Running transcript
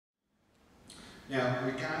Now,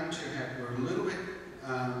 we're a little bit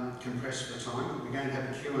compressed for time. We're going to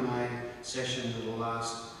have a Q&A session that will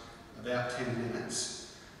last about 10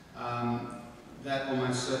 minutes. That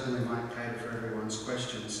almost certainly won't cater for everyone's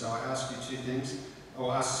questions. So I ask you two things.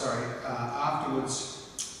 Afterwards,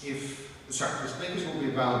 the speakers will be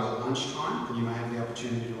available at lunchtime, and you may have the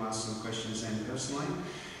opportunity to ask some questions then personally.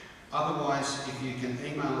 Otherwise, if you can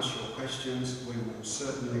email us your questions, we will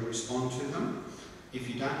certainly respond to them. If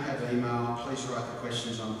you don't have email, please write the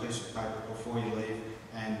questions on a piece of paper before you leave,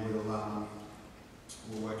 and we'll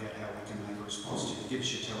work out how we can make a response to you. Give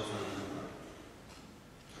us your telephone number.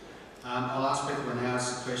 I'll ask people when they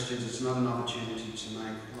ask the questions. It's not an opportunity to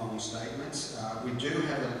make long statements. We do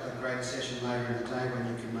have a greater session later in the day when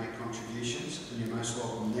you can make contributions, and you're most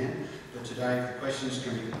welcome then. But today, the questions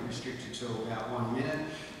can be restricted to about 1 minute.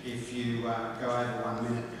 If you go over 1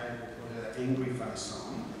 minute, Kate will put an angry face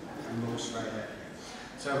on and look straight at you.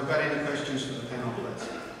 So, we've got any questions for the panel, please?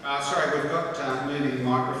 We've got moving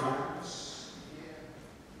microphones.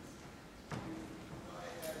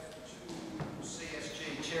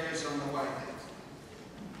 CSG cherries on the way.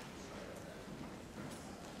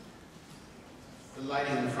 The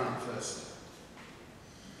lady in the front first.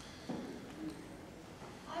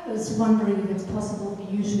 I was wondering if it's possible for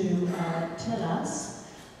you to tell us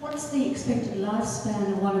what's the expected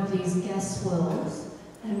lifespan of one of these gas wells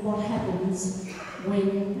and what happens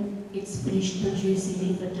when it's finished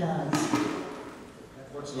producing, if it does?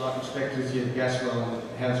 What's the life expectancy of a gas well and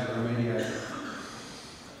how's it remediated?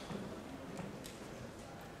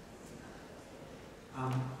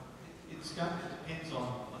 It depends on,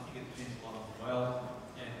 I think it depends a lot on the well,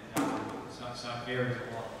 and so it varies a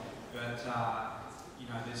lot. But,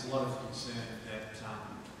 there's a lot of concern that a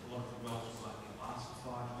lot of the wells will only last for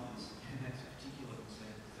 5 years, and that's a particular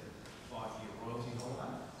concern with the 5-year royalty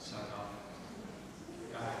holder. So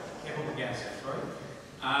keep all the gas through.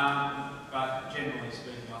 But generally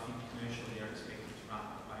speaking, I think commercially they're expected to run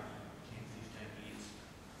maybe 10, 15 years.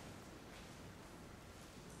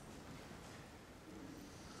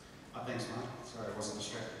 Thanks, Mark. Sorry, I wasn't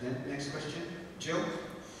distracted then. Next question. Jill?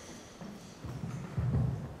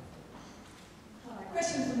 Hi,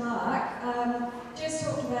 question for Mark. Just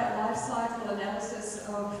talked about life cycle analysis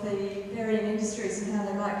of the varying industries and how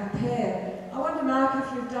they might compare. I wonder, Mark,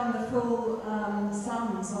 if you've done the full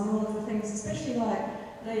sums on all of the things, especially like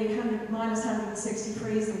the -160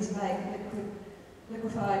 freezing to make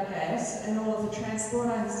liquefied gas, and all of the transport.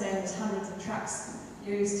 I understand there's hundreds of trucks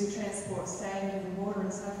used to transport sand and water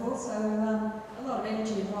and so forth, so a lot of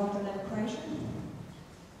energy involved in that equation.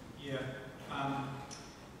 Yeah,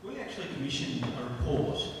 we actually commissioned a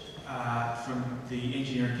report from the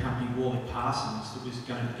engineering company Worley-Parsons that was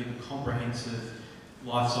going to give a comprehensive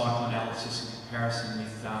life cycle analysis in comparison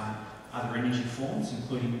with other energy forms,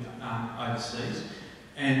 including overseas.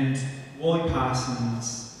 And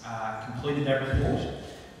Worley-Parsons completed that report.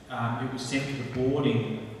 It was sent to the board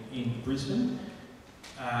in Brisbane.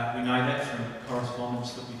 We know that from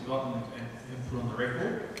correspondence that we've got and put on the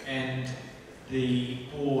record. And the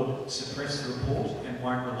board suppressed the report and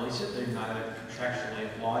won't release it, even though they're contractually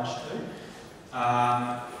obliged to.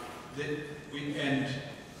 And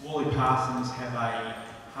Worley-Parsons have a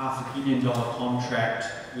 $500 million contract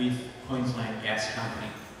with Queensland Gas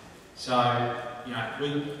Company. So,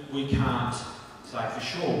 we can't say for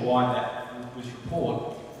sure why that was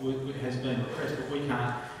has been repressed, but we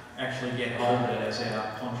can't actually get hold of it as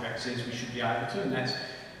our contract says we should be able to, and that's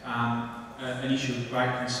an issue of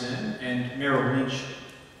great concern. And Merrill Lynch,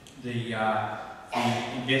 the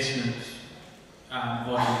investment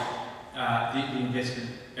body, the investment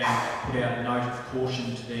bank put out a note of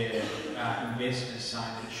caution to their investors saying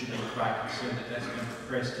that it should be a great concern that that's been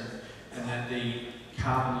repressed, and that the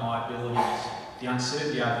carbon liabilities, the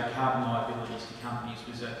uncertainty over the carbon liabilities to companies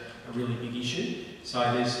was a really big issue. So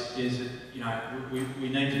we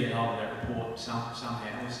need to get hold of that report somehow.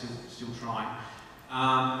 We're still trying.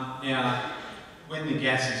 Now, when the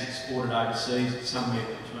gas is exported overseas, it's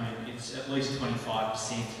at least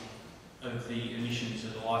 25% of the emissions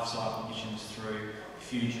of the life cycle emissions through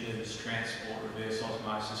fugitives, transport, reverse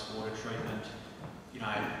osmosis, water treatment,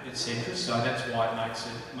 etc. So that's why it makes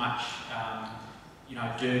it much,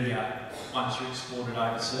 dirtier once you export it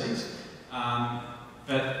overseas.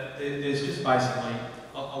 But there's just basically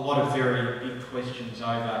a lot of very big questions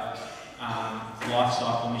over life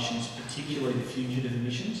cycle emissions, particularly the fugitive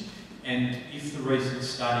emissions. And if the recent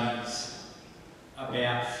studies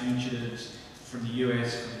about fugitives from the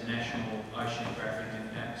US, from the National Oceanographic and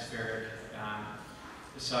Atmospheric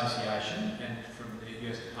Association, and from the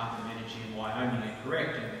US Department of Energy in Wyoming are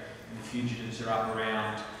correct, and the fugitives are up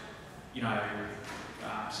around,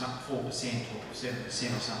 some 4% or 7%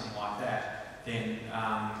 or something like that, then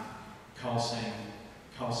coal seam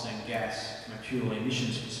gas, from a purely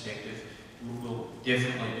emissions perspective, will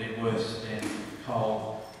definitely be worse than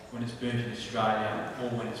coal when it's burnt in Australia or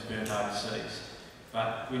when it's burnt overseas.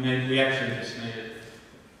 But we actually just need it,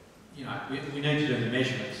 you know, we need to do the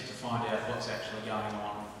measurements to find out what's actually going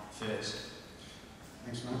on first.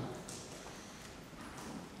 Thanks, Mark.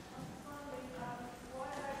 Why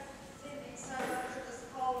are they sending so much of this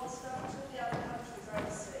coal and stuff to the other countries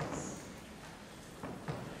overseas?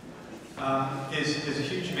 There's a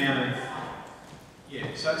huge amount of,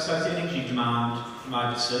 so it's energy demand from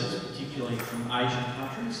overseas, particularly from Asian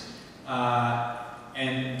countries,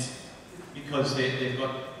 and because they've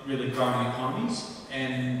got really growing economies,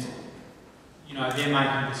 and you know, they're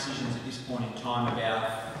making decisions at this point in time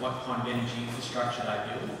about what kind of energy infrastructure they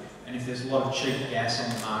build, and if there's a lot of cheap gas on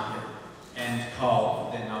the market and coal,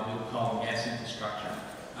 then they'll build coal and gas infrastructure.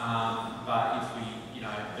 But if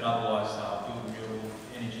but otherwise they'll build renewable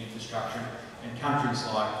energy infrastructure, and countries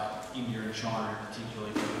like India and China in particular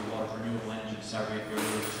build a lot of renewable energy, so we're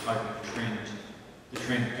really just hoping the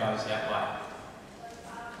trend goes that way.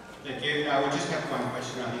 Thank you. We'll just have one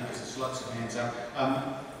question, I think, because there's lots of hands up.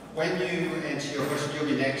 When you answer your question, you'll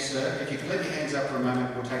be next, sir. If you could let your hands up for a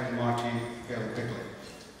moment, we'll take the mic to you fairly quickly.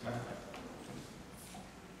 Okay.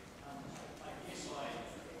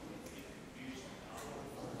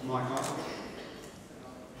 Mic on.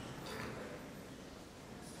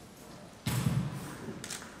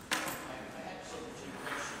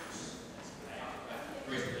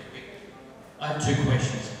 I have two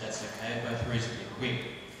questions, if that's okay, both reasonably quick.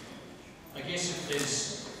 I guess if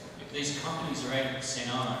these companies are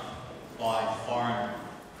 80% owned by foreign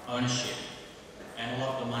ownership and a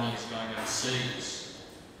lot of the money is going overseas,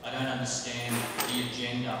 I don't understand the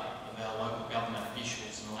agenda of our local government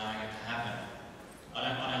officials in allowing it to happen. I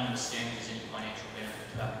don't understand if there's any financial benefit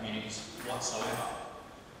to our communities whatsoever.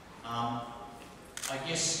 I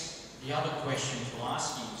guess the other question to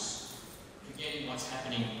ask is, forgetting what's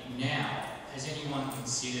happening now, has anyone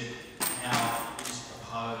considered how it is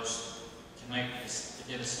proposed to make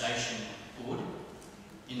the devastation good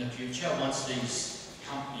in the future once these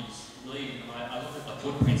companies leave? I look at the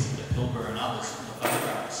footprints of the Pilbara and others from the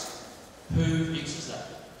photographs. Who fixes that?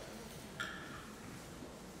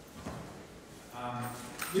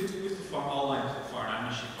 With the I'll aim for the foreign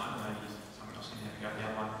ownership one, maybe someone else can have a go at the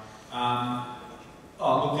other one.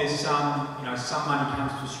 Look, there's some money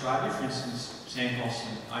comes to Australia. For instance, Santos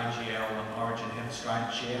and AGL and Origin have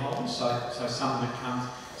Australian shareholders, so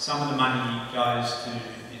some of the money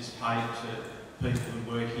is paid to people who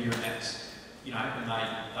work here, and that's, and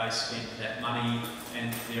they spend that money,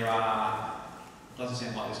 and it doesn't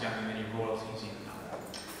sound like there's going to be many royalties in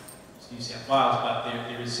New South Wales, but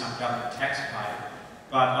there is some government tax paid.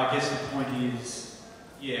 But I guess the point is,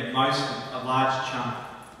 a large chunk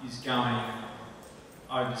is going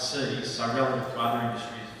overseas, so relative to other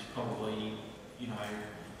industries, it's probably,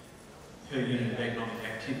 per unit of economic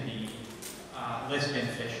activity, less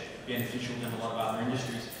beneficial than a lot of other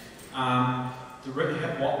industries. How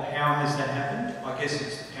has that happened? I guess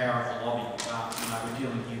it's the power of the lobby. We're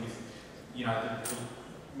dealing here with, the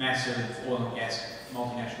massive oil and gas,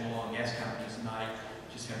 multinational oil and gas companies, and they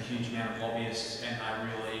just have a huge amount of lobbyists, and they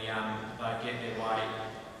really, they get their way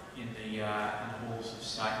in the halls of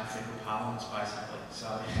state and federal parliaments, basically. So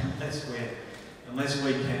unless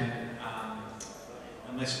we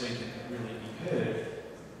can really be heard,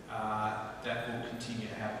 that will continue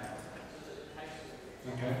to happen.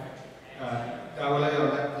 Okay. Do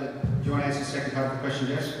you want to answer the second part of the question,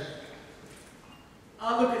 Jess?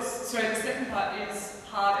 The second part is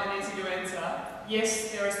hard and easy to answer.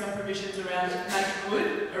 Yes, there are some provisions around making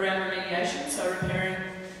good, around remediation, so repairing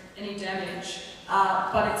any damage.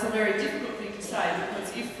 But it's a very difficult thing to say,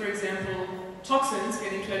 because if, for example, toxins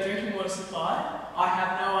get into our drinking water supply, I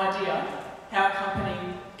have no idea how a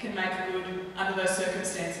company can make good under those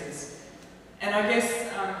circumstances. And I guess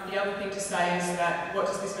the other thing to say is that what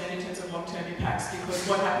does this mean in terms of long-term impacts? Because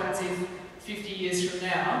what happens if 50 years from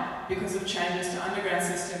now, because of changes to underground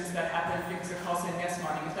systems that happen because of coal seam gas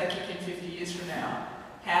mining, if they kick in 50 years from now,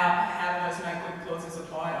 how do those make good clauses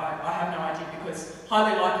apply? I have no idea, because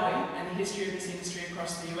highly likely, and the history of this industry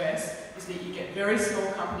across the US, is that you get very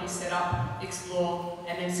small companies set up, explore,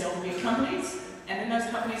 and then sell big companies, and then those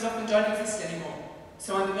companies often don't exist anymore.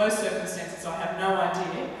 So under those circumstances, I have no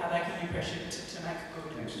idea how they can be pressured to make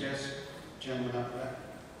good. Thanks, Jess. Gentleman up there.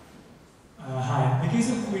 Hi. The case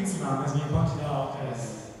of Queensland has been pointed out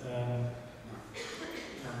as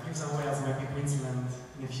New South Wales might be Queensland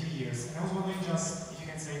in a few years. And I was wondering just if you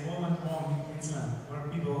can say what went wrong in Queensland, where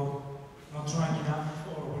people not drying enough,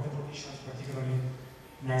 or were the conditions particularly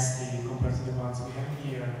nasty compared to the ones we have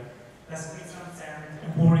here? Does Queensland send a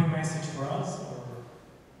boring message for us, or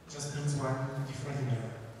just things went differently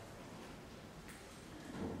there?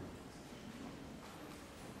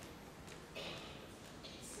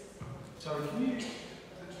 So can you,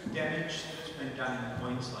 the damage that's been done in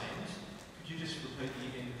Queensland, could you just repeat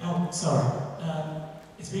the end? Oh, sorry.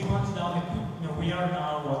 It's been pointed out that we are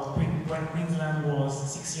now when Queensland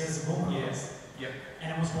was 6 years ago. Yes. Yep.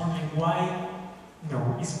 And I was wondering why,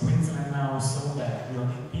 is Queensland now so bad?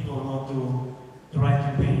 Did people not do the right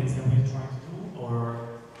campaigns that we're trying to do, or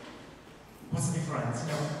what's the difference?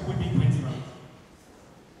 Who would be Queensland?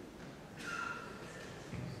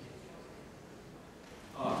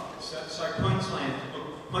 So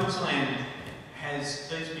Queensland has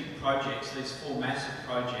these big projects, these 4 massive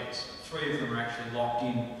projects. 3 of them are actually locked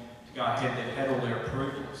in to go ahead. They've had all their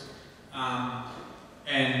approvals, but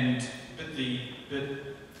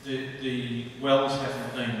the wells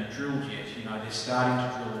haven't been drilled yet. They're starting to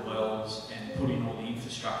drill the wells and put in all the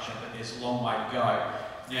infrastructure, but there's a long way to go.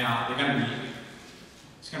 Now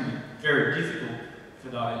it's going to be very difficult for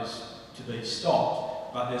those to be stopped.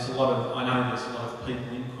 But I know there's a lot of people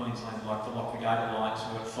in Queensland, like the Lock the Gate Alliance,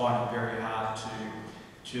 who are fighting very hard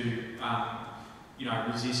to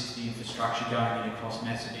resist the infrastructure going in across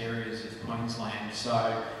massive areas of Queensland. So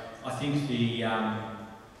I think the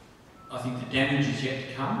damage is yet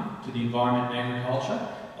to come to the environment and agriculture.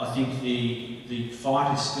 I think the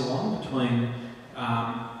fight is still on between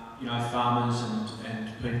farmers and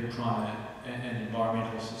people and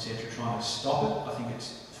environmentalists, etc., trying to stop it. I think the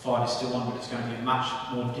fight is still on, but it's going to be a much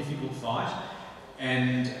more difficult fight.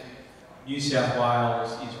 And New South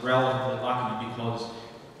Wales is relatively lucky because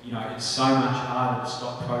it's so much harder to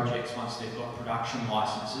stop projects once they've got production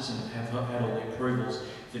licences and have had all the approvals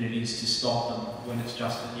than it is to stop them when it's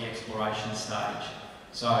just at the exploration stage.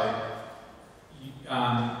 So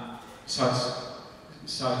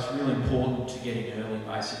it's really important to get in early,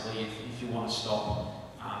 basically, if you want to stop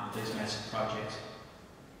these massive projects.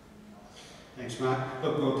 Thanks, Mark.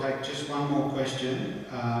 Look, we'll take just one more question.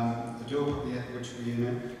 Which were you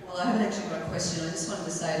now? Well, I haven't actually got a question. I just wanted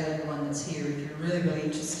to say to everyone that's here, if you're really, really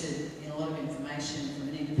interested in a lot of information from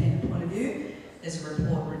an independent point of view, there's a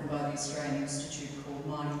report written by the Australian Institute called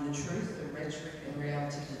Mining the Truth, the Rhetoric and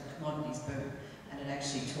Reality of the Commodities Boom, and it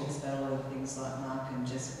actually talks about a lot of things like Mark and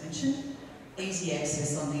Jessica mentioned. Easy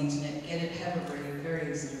access on the internet, get it, have a read,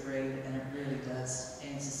 very easy to read, and it really does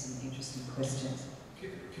answer some interesting questions.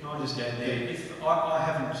 Can I just add there? If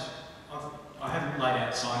I haven't laid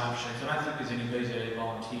out sign-up sheets. I don't think there's any BZE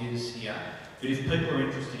volunteers here. But if people are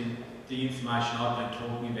interested in the information I've been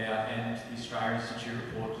talking about and the Australian Institute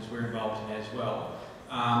report, because we're involved in it as well,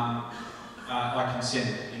 I can send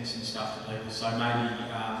links and stuff to people. So maybe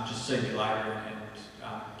just see me later and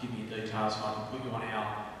give me your details, and I can put you on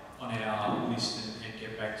our list and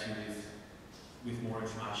get back to you with more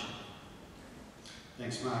information.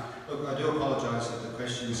 Thanks, Mark. Look, I do apologise that the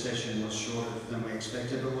question session was shorter than we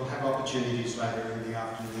expected, but we'll have opportunities later in the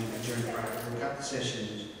afternoon and during the break. We'll cut the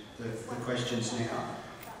session, the questions now.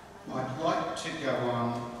 I'd like to go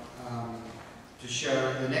on to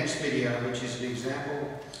show the next video, which is an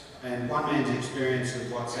example and one man's experience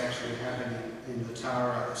of what's actually happening in the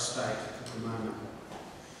Tara estate at the moment.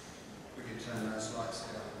 We can turn those lights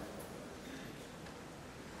down.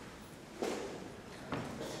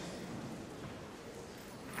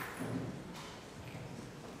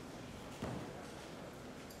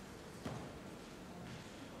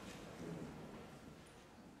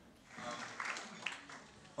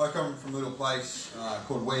 I come from a little place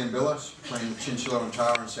called wmv between Chinchilla and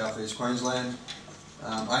Tara in southeast Queensland.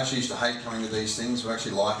 I actually used to hate coming to these things, but I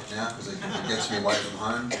actually like it now because it gets me away from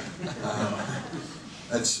home.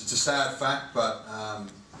 It's a sad fact, but I'll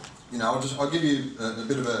give you a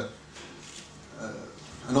bit of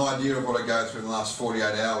an idea of what I go through in the last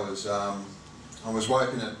 48 hours. I was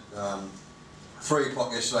woken at 3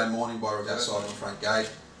 o'clock yesterday morning by outside my front gate,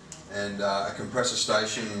 and a compressor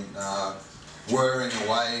station whirring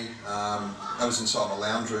away. I was inside my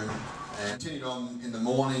lounge room, and continued on in the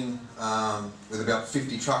morning with about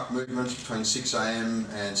 50 truck movements between 6 AM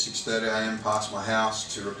and 6:30 AM past my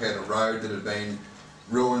house to repair the road that had been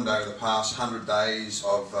ruined over the past 100 days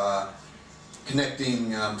of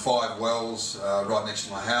connecting 5 wells right next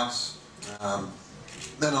to my house.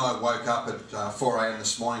 Then I woke up at 4 AM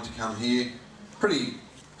this morning to come here, pretty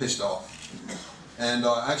pissed off. And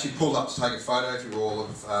I actually pulled up to take a photo for you all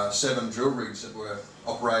of 7 drill rigs that were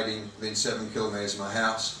operating within 7 kilometres of my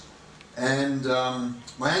house. And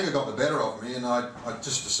my anger got the better of me, and I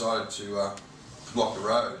just decided to block the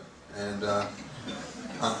road. And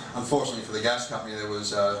Unfortunately for the gas company, there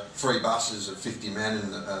was 3 buses of 50 men,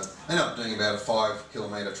 and ended up doing about a 5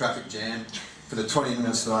 kilometre traffic jam for the 20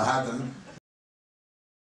 minutes that I had them.